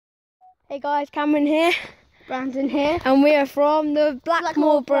Hey guys, Cameron here. Brandon here. And we are from the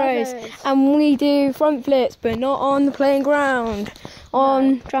Blackmore Bros. And we do front flips, but not on the playing ground.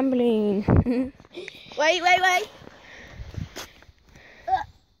 On trampoline. Wait.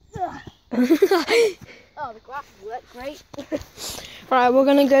 Oh, the graph worked great. Right, we're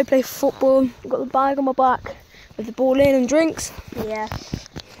going to go play football. I've got the bag on my back with the ball in and drinks. Yeah.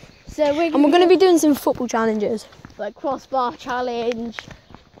 So we're going to be doing some football challenges. Like crossbar challenge,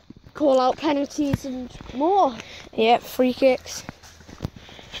 call out penalties and more. Yeah, free kicks.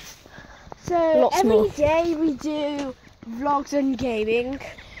 So Lots every more. day we do vlogs and gaming.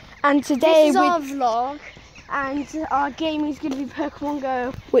 And today This is our vlog, and our gaming is going to be Pokemon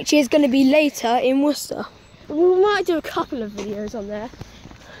Go, which is going to be later in Worcester. We might do a couple of videos on there.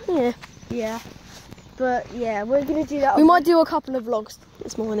 Yeah. But yeah, we're going to do that. We might do a couple of vlogs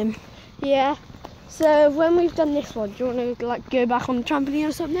this morning. Yeah. So when we've done this one, do you want to like go back on the trampoline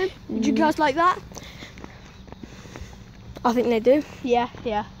or something? Would you guys like that? I think they do. Yeah.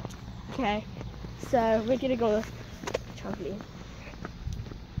 Okay. So we're gonna go on the trampoline.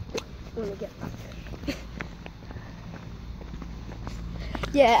 Let me get back.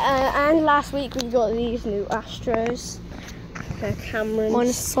 Yeah, and last week we got these new Astros. Cameron.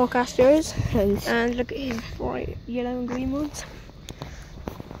 Minus sock Astros. And look at his bright yellow and green ones.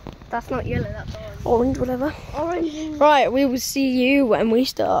 That's not yellow, that's Orange, orange. whatever. Orange. Right, we will see you when we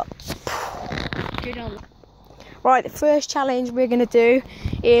start. Good on. Right, the first challenge we're going to do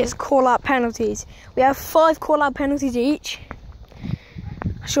is call out penalties. We have 5 call out penalties each.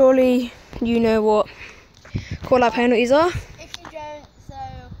 Surely you know what call out penalties are. If you don't, so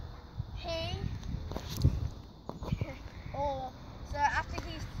he, or so after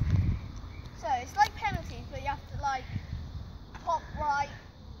he's, so it's like penalties, but you have to like top right,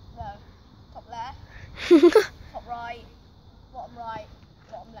 no, top left, top right, bottom left.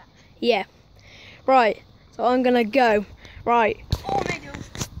 Yeah. Right, so I'm going to go. Right. Or middle,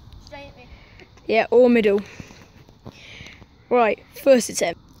 straight at me. Yeah, or middle. Right, first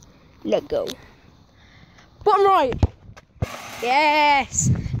attempt. Let go. Bottom right. Yes.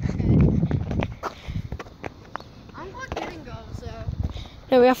 I'm quite good in goal, so.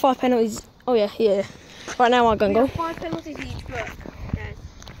 No, we have 5 penalties. Oh yeah. Right now I'm going to We go. have 5 penalties each, but yes.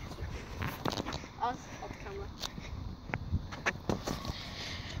 Off the camera.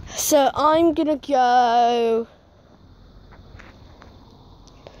 So I'm going to go.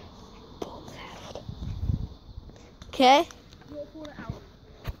 Okay. You'll pull it out.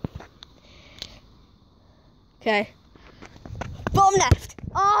 Okay. Bottom left.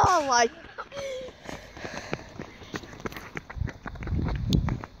 Oh my.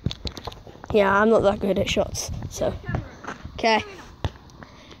 Yeah, I'm not that good at shots. So. Okay.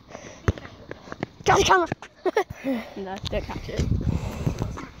 Catch the camera. No, don't catch it.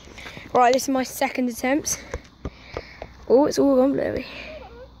 Right, this is my second attempt. Oh, it's all gone blurry.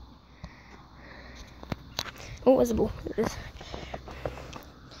 Oh, there's the ball. Look at this.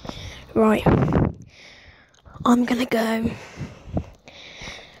 Right. I'm gonna go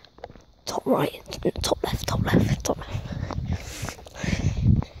top right, top left.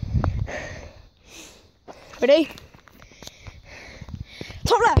 Ready?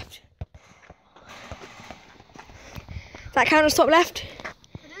 Top left. Does that count as top left?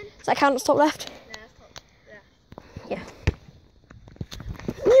 Does that count as top left? Yeah.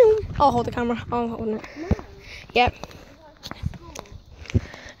 I'll hold the camera. I'll hold it. No. Yep.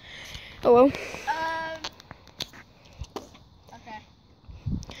 Oh well. Okay.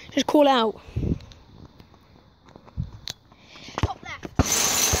 Just call it out. Top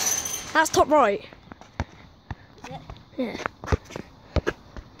left. That's top right. Is it? Yeah.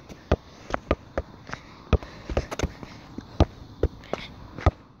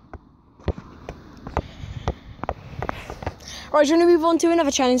 Right, do you want to move on to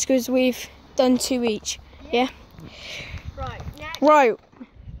another challenge because we've done 2 each? Yeah? Right. Next.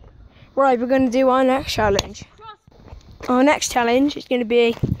 Right, we're going to do our next challenge. Our next challenge is going to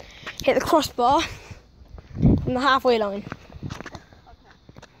be hit the crossbar from the halfway line. Okay.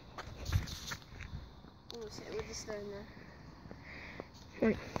 We'll sit with the stone there.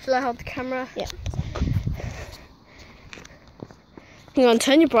 Right. Shall I hold the camera? Yeah. Hang on,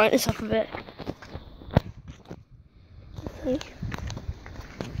 turn your brightness up a bit.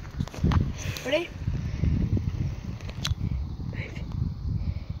 Ready?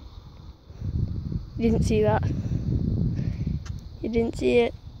 You didn't see that. You didn't see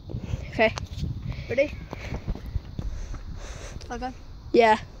it. Okay. Ready? Okay.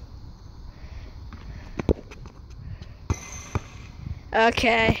 Yeah.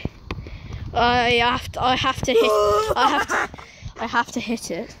 Okay. I have to hit. I have to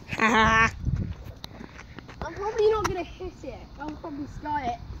hit it. I'm probably not going to hit it. I'll probably sky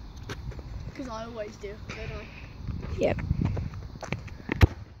it. Because I always do, don't I? Yep.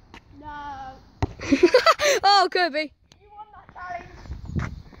 No. Oh, Kirby. You won that challenge.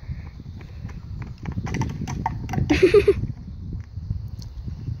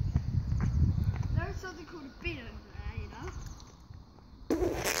 There's something called a bin over there, you know?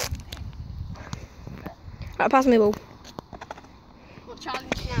 Right, pass me the ball. What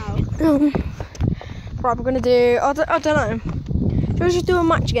challenge now? Right, we're gonna do. I don't know. Shall we just do a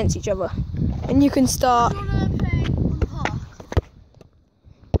match against each other, and you can start. Do you want to play on the park?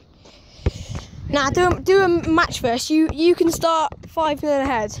 Nah, do a match first. You can start 5-0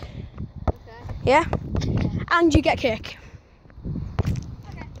 ahead. Okay. Yeah. And you get kick.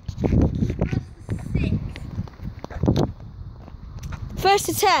 Okay. First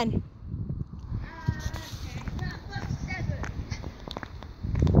to 10.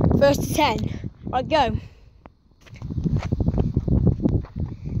 First to 10. Right, go.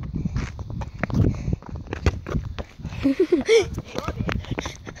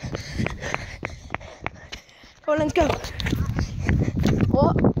 Come on, let's go.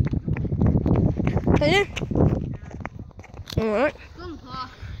 What? Can you? Alright.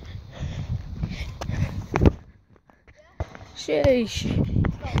 Sheesh.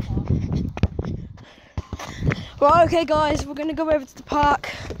 Right, okay guys, we're gonna go over to the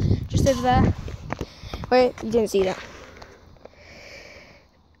park. Just over there. Wait, you didn't see that.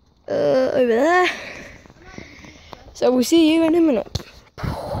 Over there. So we'll see you in a minute. Do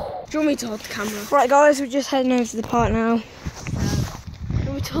you want me to hold the camera? Right guys, we're just heading over to the park now. Do you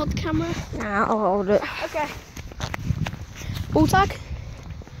want me to hold the camera? Nah, I'll hold it. Okay. Ball tag?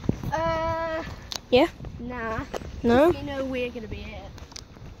 Yeah? Nah. No? You know we're gonna be it.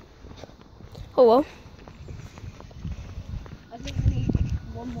 Oh well. I think we need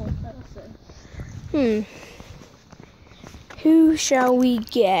one more person. Who shall we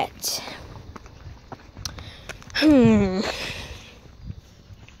get?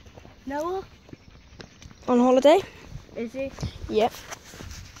 Noah? On holiday? Is he? Yep.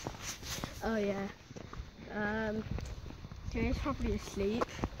 Oh yeah. He's probably asleep.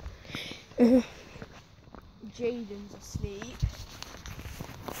 Jaden's asleep.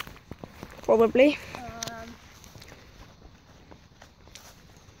 Probably.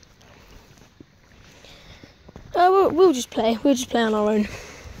 We'll just play. We'll just play on our own.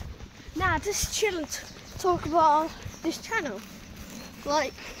 Nah, just chill and talk about this channel.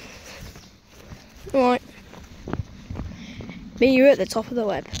 Like, Alright. Me, you're at the top of the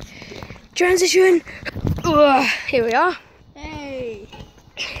web. Transition! Ugh, here we are. hey.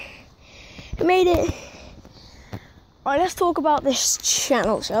 We made it. Alright, let's talk about this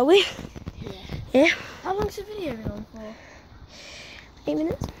channel, shall we? Yeah? How long's the video been on for? 8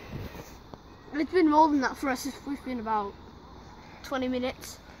 minutes? It's been more than that for us. We've been about 20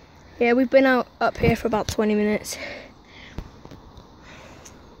 minutes. Yeah, we've been up here for about 20 minutes.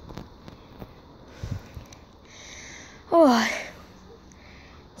 Oh.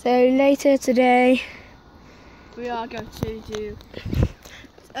 So later today, We are going to do.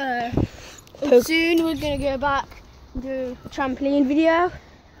 Soon we're going to go back and do a trampoline video.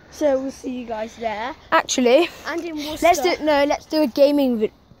 So we'll see you guys there. actually, And in Worcester. let's do a gaming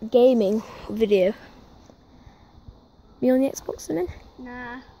video. Me on the Xbox then?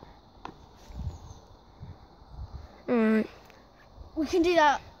 Nah. Alright. We can do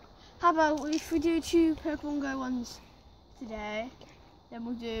that. How about if we do 2 Pokemon Go ones today, then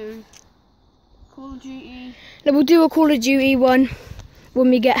we'll do Call of Duty. Then we'll do a Call of Duty one when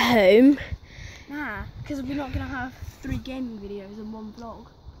we get home. Nah, because we're not going to have 3 gaming videos in one vlog.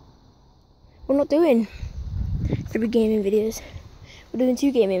 We're not doing 3 gaming videos. We're doing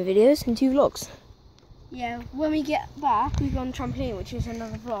 2 gaming videos and 2 vlogs. Yeah, when we get back, we go on trampoline, which is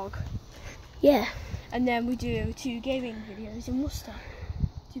another vlog. Yeah. And then we do 2 gaming videos in Worcester.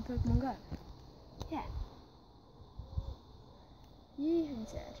 2 Pokemon Go. Yeah. You even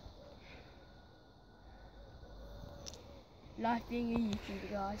said. Life being a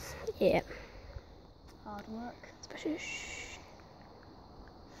YouTuber, guys. Yeah. Hard work. Especially.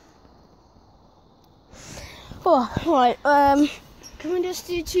 Oh, right. Can we just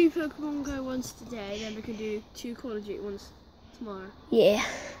do 2 Pokemon Go ones today, then we can do 2 Call of Duty ones tomorrow? Yeah.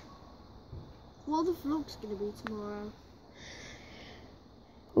 What are the vlogs going to be tomorrow?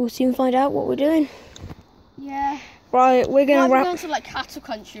 We'll soon find out what we're doing. Yeah. Right, we're gonna We're wrap. going to like Cattle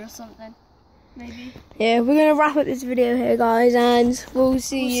Country or something. Maybe. Yeah, we're gonna wrap up this video here, guys, and we'll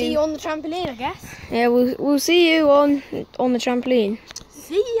see We'll you. see you on the trampoline, I guess. Yeah, we'll see you on the trampoline.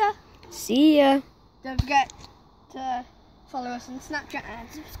 See ya. See ya. Don't forget to Follow us on Snapchat and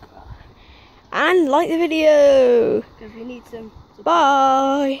subscribe. And like the video. Because we need some support.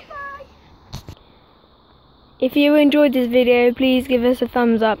 Bye. If you enjoyed this video, please give us a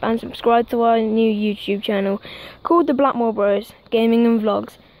thumbs up and subscribe to our new YouTube channel called the Blackmore Bros Gaming and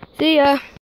Vlogs. See ya!